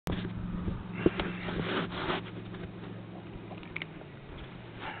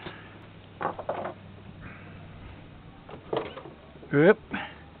Yep.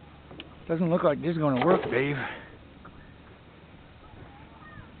 Doesn't look like this is going to work, Dave.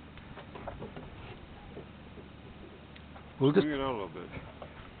 We'll just bring it out a little bit.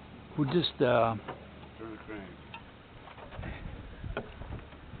 We'll just Turn the crank.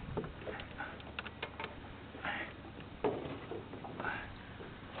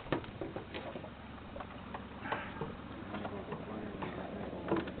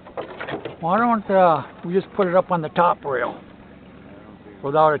 why don't we just put it up on the top rail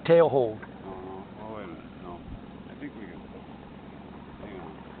without a tail hold? No. Oh, wait a minute. No. I think we can. Hang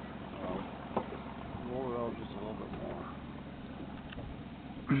on. Roll it out just a little bit more.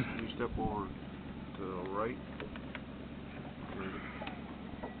 You step over to the right.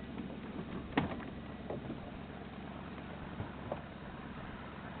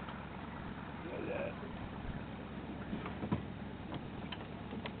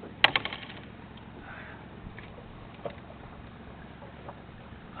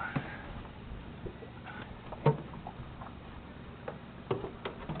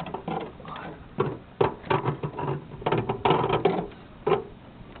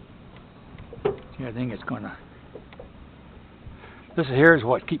 I think it's gonna. This here is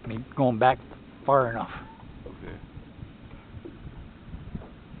what keeps me going back far enough. Okay.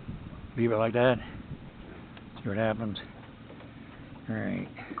 Leave it like that. See what happens. All right.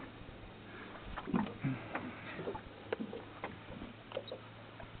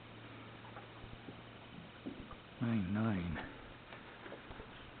 Nine.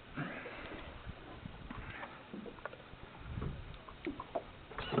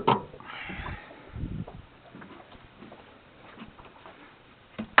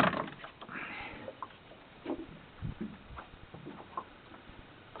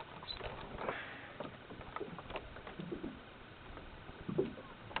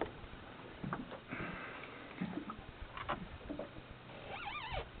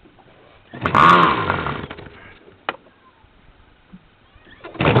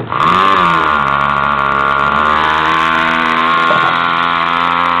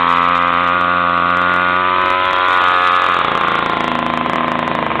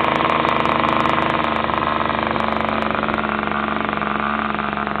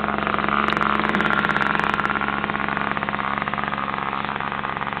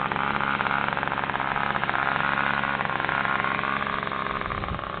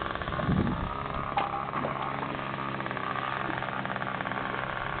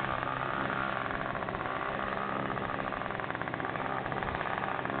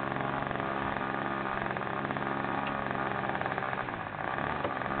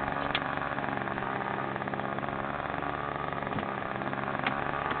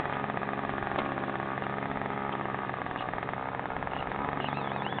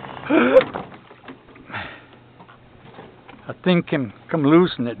 A thing can come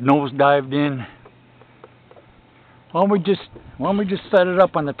loose and it nose dived in. Why don't we just set it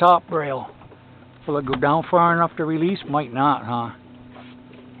up on the top rail? Will it go down far enough to release? Might not, huh?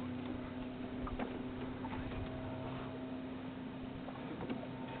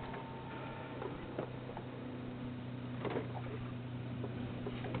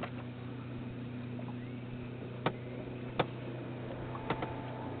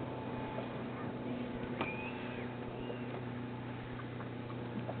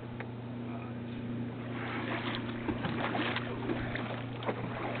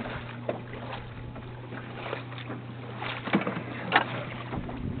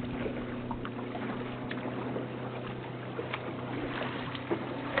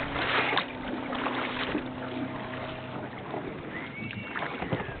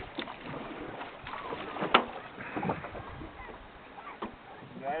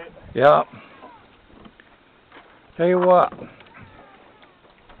 Yeah. Tell you what.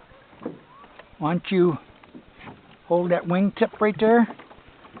 Why don't you hold that wingtip right there?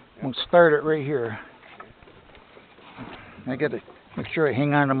 We'll start it right here. I gotta make sure I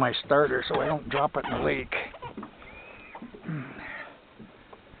hang on to my starter so I don't drop it in the lake.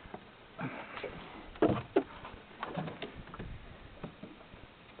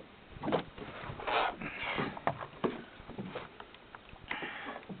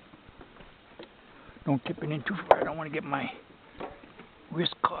 Don't tip it in too far. I don't want to get my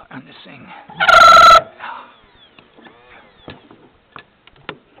wrist caught on this thing.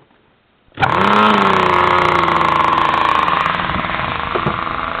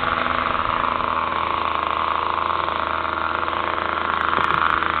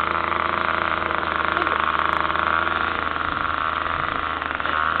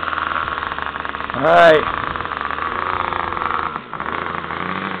 All right.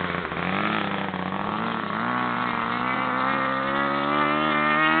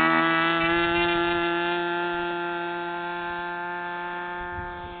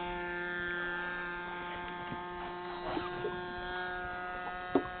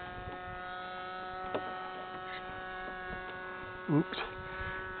 Oops.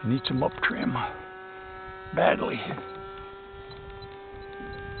 I need some up trim. Badly.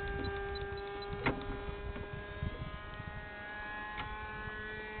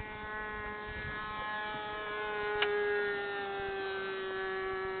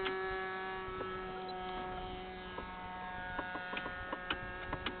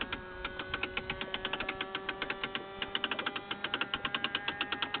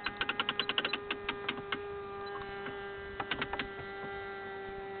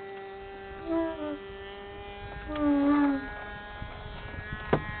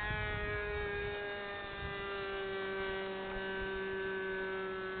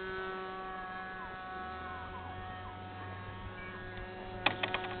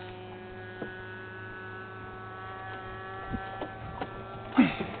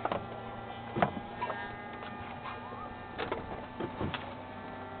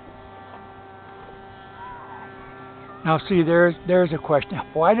 Now see, there's a question.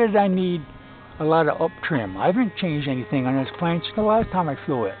 Why did I need a lot of up trim? I haven't changed anything on this plane since the last time I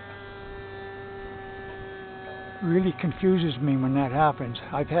flew it. Really confuses me when that happens.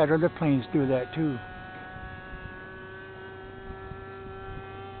 I've had other planes do that too.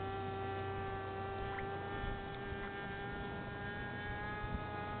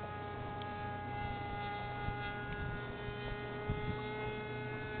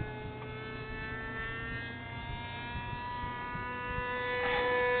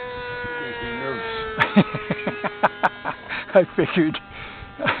 I figured.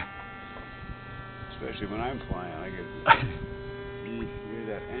 Especially when I'm flying, I get you hear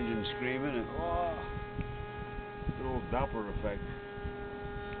that engine screaming and oh, little Doppler effect.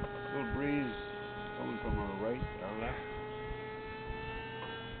 Little breeze coming from our right, our left.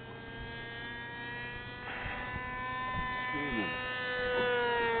 Screaming.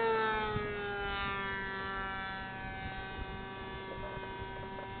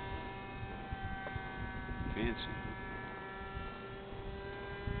 Fancy.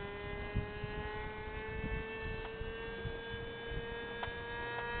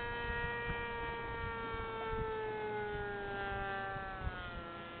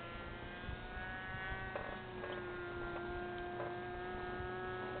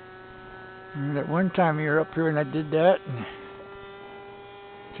 And at one time you were up here and I did that, and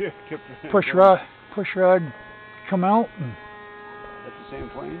Yeah, kept push rod come out, and that's the same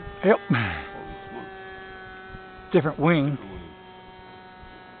plane? yep. Holy smokes. Different wing.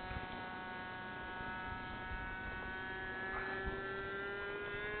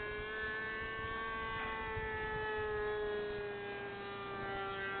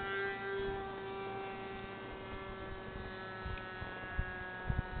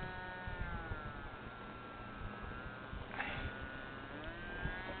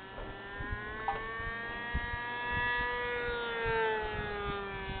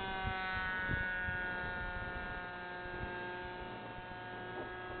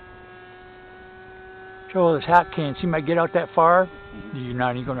 Trouble this hat can't seem to get out that far. You're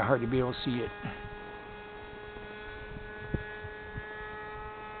not even going to hardly be able to see it.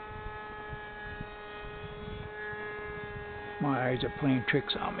 My eyes are playing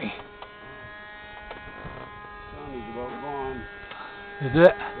tricks on me. Sun is about gone. Is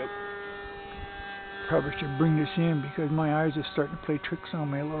it? Yep. Probably should bring this in because my eyes are starting to play tricks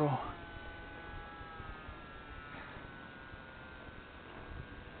on me a little.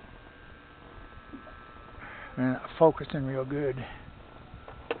 And not focusing real good.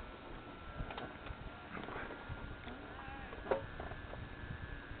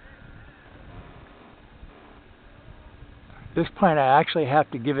 This plane I actually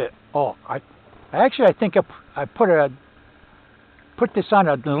have to give it. Oh, I think I put this on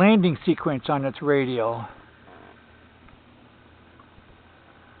a landing sequence on its radio.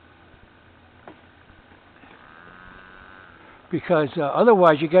 Because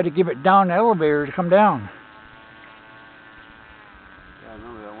otherwise you got to give it down the elevator to come down. Yeah, I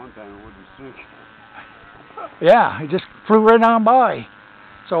remember that one time it wouldn't sink. Yeah, it just flew right on by.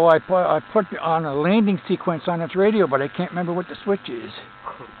 So I put on a landing sequence on its radio, but I can't remember what the switch is.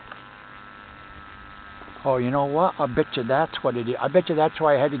 Oh, you know what? I bet you that's what it is. I bet you that's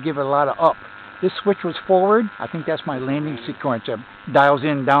why I had to give it a lot of up. This switch was forward. I think that's my landing sequence. It dials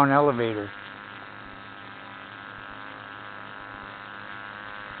in down elevator.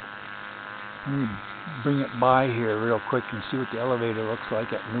 Let me bring it by here real quick and see what the elevator looks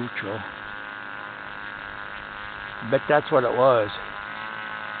like at neutral. I bet that's what it was.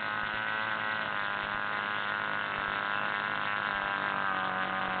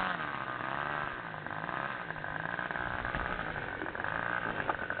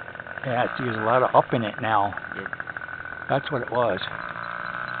 Yeah, see, there's a lot of up in it now. Yep. That's what it was.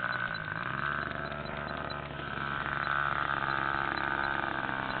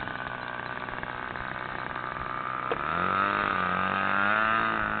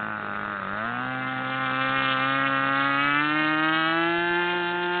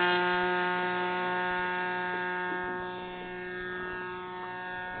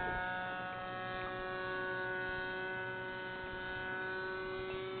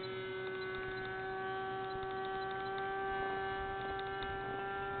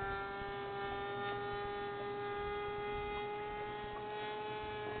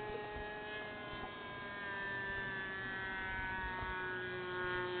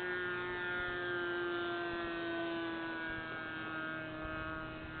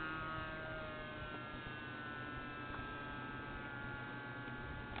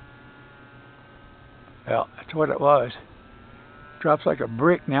 Well, that's what it was. Drops like a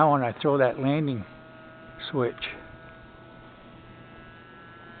brick now when I throw that landing switch.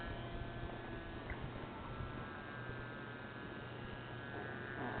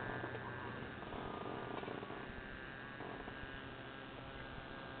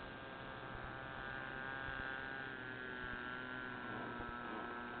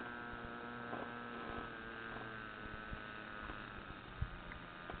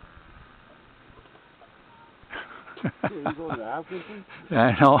 You going to Africa?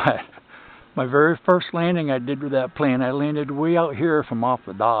 I know. My very first landing I did with that plane, I landed way out here from off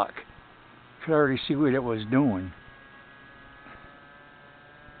the dock. Could already see what it was doing.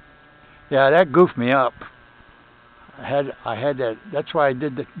 Yeah, that goofed me up. I had that. That's why I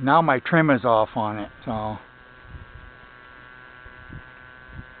did the. Now my trim is off on it. So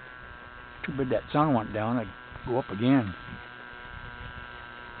too bad that sun went down. I'd go up again.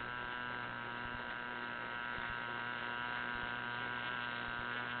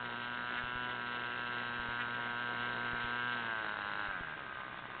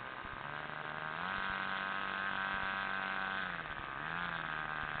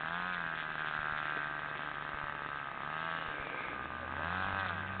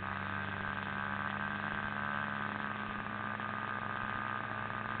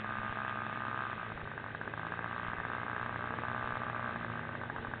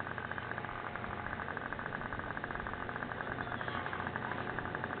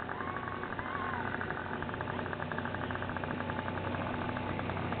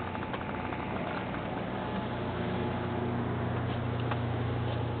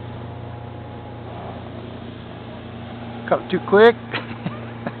 Cut too quick.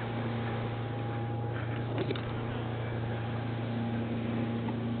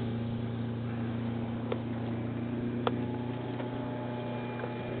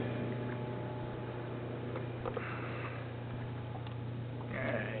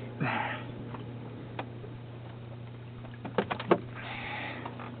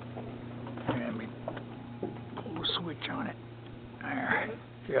 Let me pull the switch on it. There.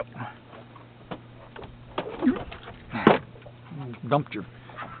 Yep. Dumped your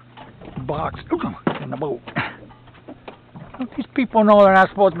box in the boat. Don't these people know they're not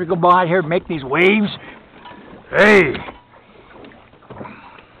supposed to be going by here and make these waves? Hey!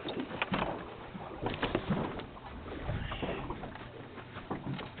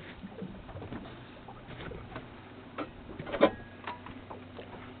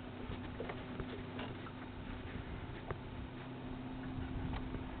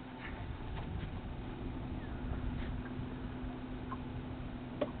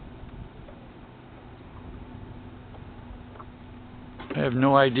 I have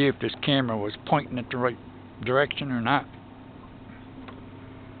no idea if this camera was pointing it the right direction or not.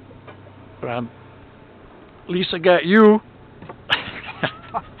 But at least I got you.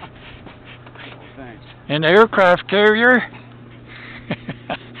 Thanks. An aircraft carrier.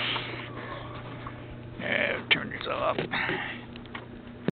 Yeah, turn this off.